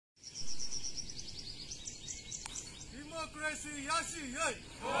democracy ရရှိရေး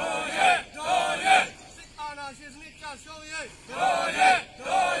တို့ရဲ့စစ်အာဏာရှင်စနစ်ကြရှုံးရေး တို့ရဲ့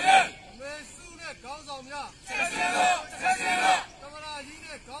မေစုနဲ့ခေါင်းဆောင်များ ချက်ချင်းလို့ သမရကြီး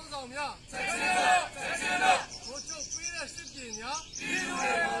နဲ့ခေါင်းဆောင်များ ချက်ချင်းလို့ ဘိုးချုပ်ပေးတဲ့စစ်ပညာ ဒီလူ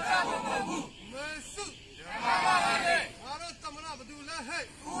တွေကိုတောက်ဖို့မဟုတ်ဘူး မေစု ပါပါလေ ငါတို့သမရဘသူလဲဟဲ့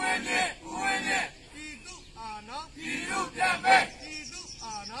ဦးဝင်းမြင့် တီတုအာနာ ဒီလူပြန်ပေး တီတု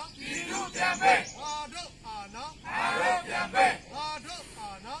အာနာ ဒီလူပြန်ပေး ငါတို့အာနာ ငါတို့ပြန်ပေး ငါတို့အာ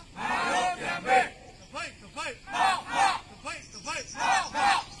နာ ငါတို့ပြန်ပေး တပိတ်တပိတ် ဟောဟော တပိတ်တပိတ် ဟော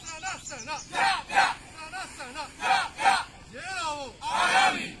ဟော ဆန္ဒဆန္ဒ ပြ ဆန္ဒ ရဲတော် အားရ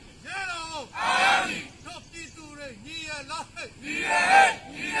ပြီ ရဲတော် အားရပြီ တို့ပြည်သူတွေညီရလားဟဲ့ ဒီရဲ့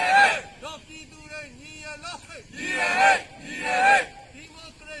တို့ပြည်သူတွေညီရလားဟဲ့ ဒီရဲ့ ဒီမို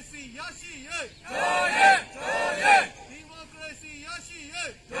ကရေစီရရှိရေး တို့ရဲ့ ဒီမိုကရေစီရရှိ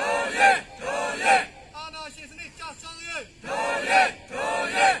ရေး တို့ရဲ့ အာဏာရှင်စနစ်ကြဆုံးရေး တို့ရဲ့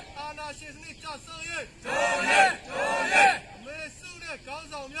အာဏာရှင်စနစ်ကြဆုံးရေး တို့ရဲ့ မေစုနဲ့ခေါင်း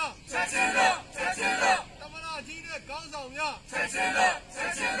ဆောင်များ ချက်ချင်းလို့ သမရကြီးနဲ့ခေါင်းဆောင်များ ချက်ချင်းလို့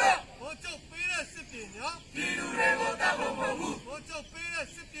ဘိုးချုပ်ပေးတဲ့စစ်ပညာ ဒီလူတွေကိုတောက်ဖို့မဟုတ်ဘူး ဘိုးချုပ်ပေးတဲ့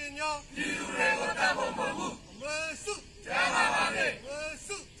စစ်ပညာ ဒီလူတွေကိုတောက်ဖို့မဟုတ်ဘူး မေစု ကြားပါလေ မေ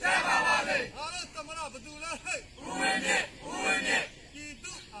စု ကြားပါလေ ငါတို့သမရဘသူလဲဟဲ့ ဦးဝင်းမြင့် ပြည်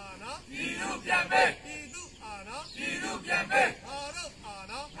သူအာဏာ ဒီလူပြန်ပေး ပြည်သူအာဏာ ဒီလူပြန်ပေး ငါတို့အာ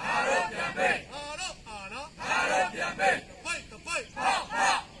ဏာ ငါတို့ပြန်ပေး ငါတို့အာဏာ ငါတို့ပြန်ပေး တပိတ်တပိတ် ဟော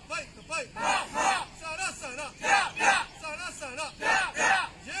ဟော တပိတ်တပိတ် ဟောဟော ဆန္ဒဆန္ဒ ပြ ဆန္ဒဆန္ဒ ပြ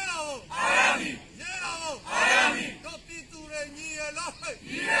ရဲတော် အားရပြီ ရဲတော် အားရပြီ တို့ပြည်သူတွေညီရလားဟဲ့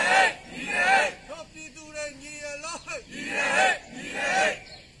ဒီရဲ့ တို့ပြည်သူတွေညီရလားဟဲ့ ဒီရဲ့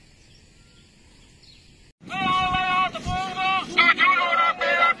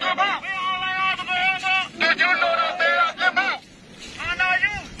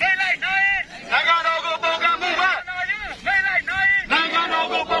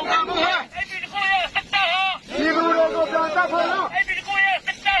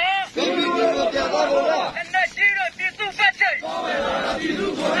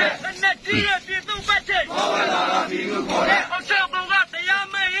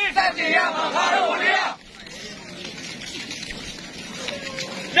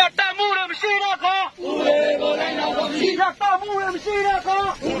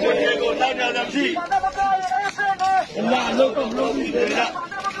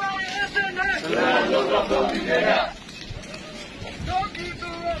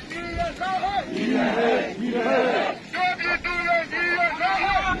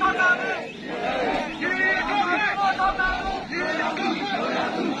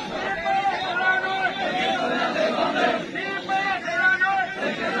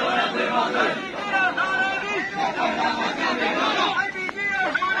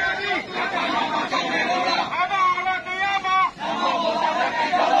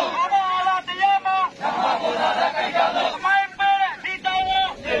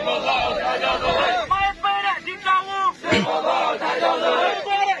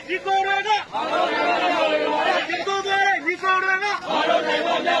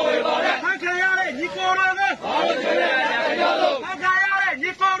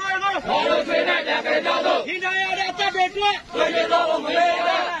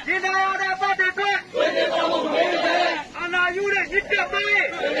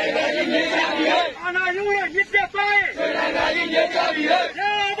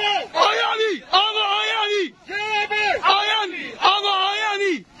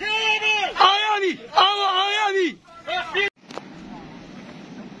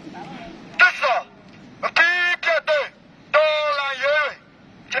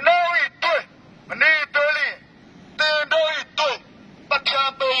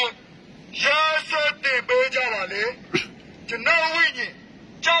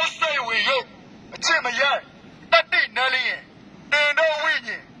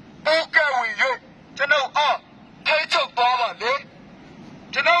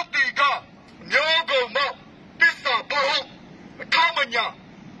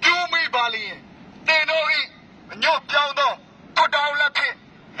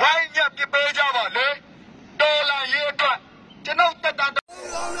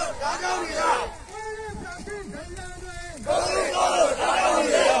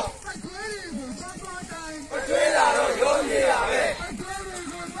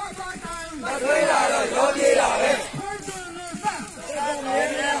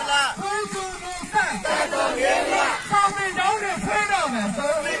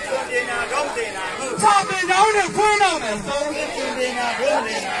草莓娘的快乐的，走，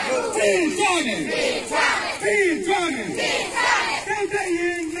这下呢。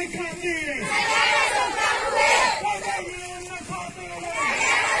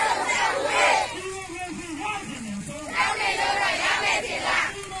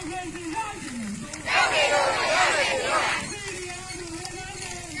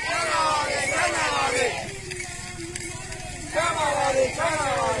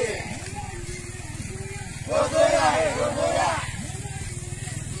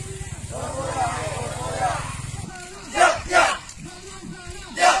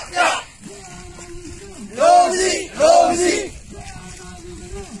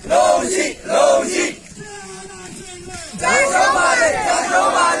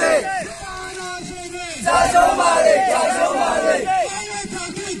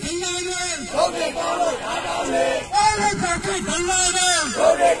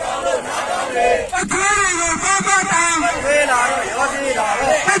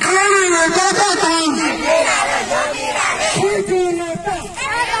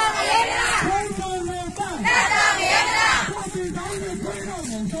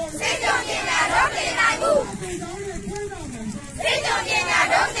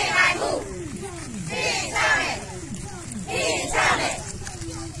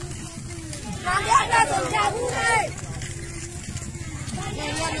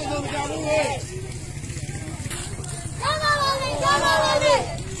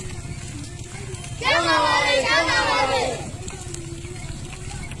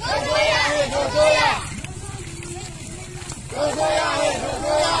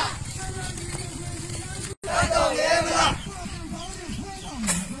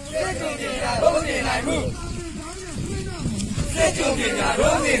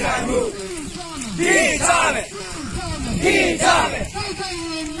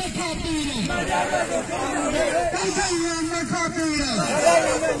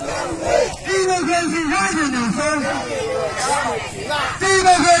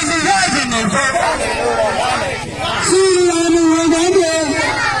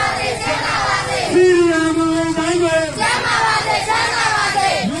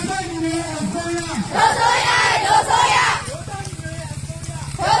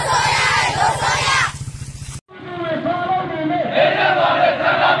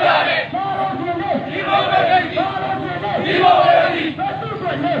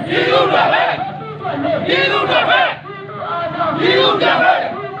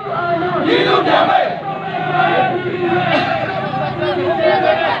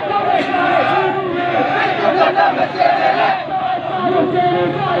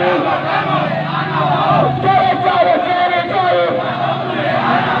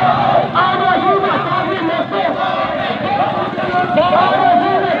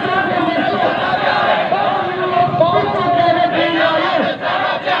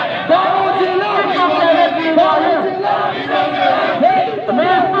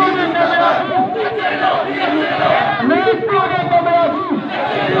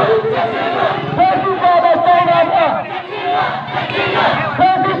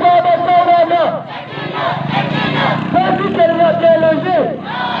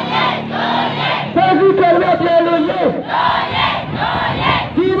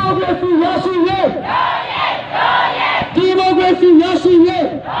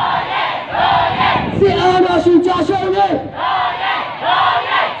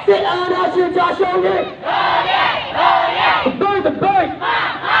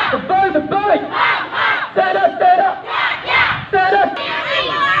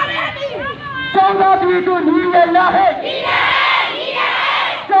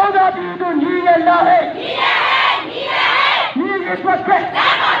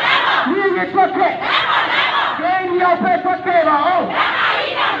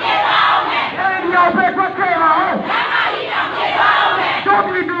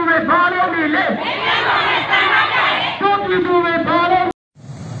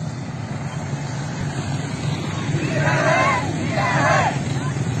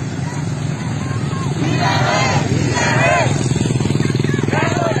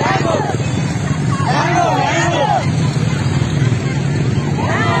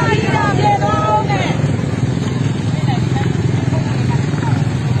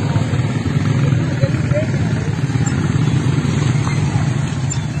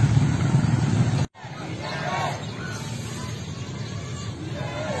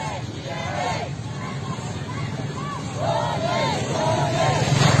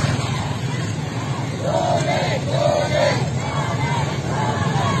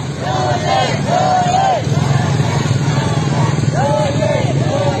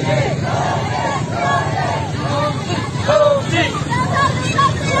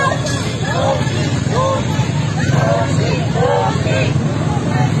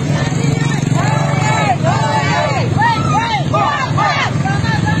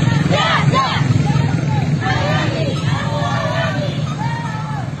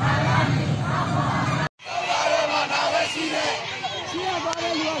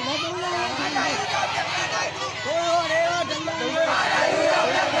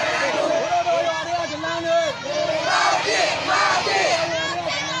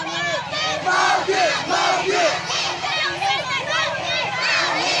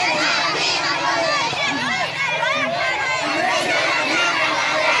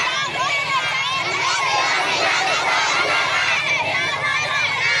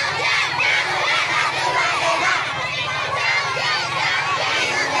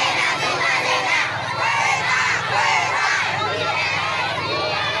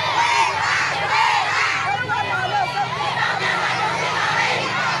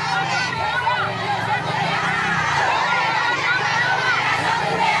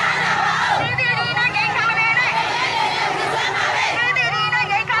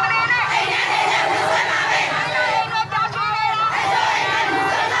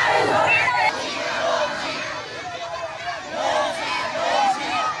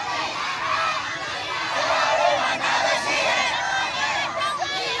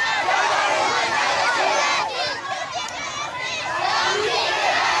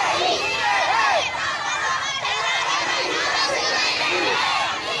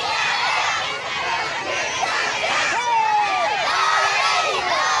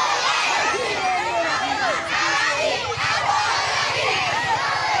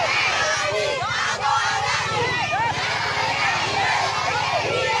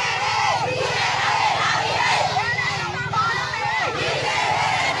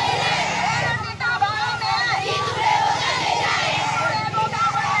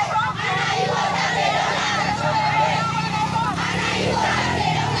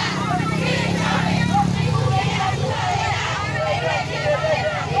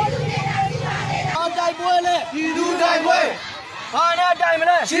တိုင်းမ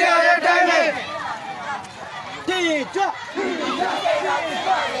လဲ ရှိရတဲ့တိုင်းပဲ တည်ရင်ကြွ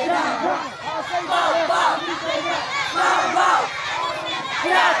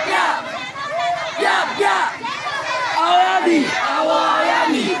ပြအောင်ရသည်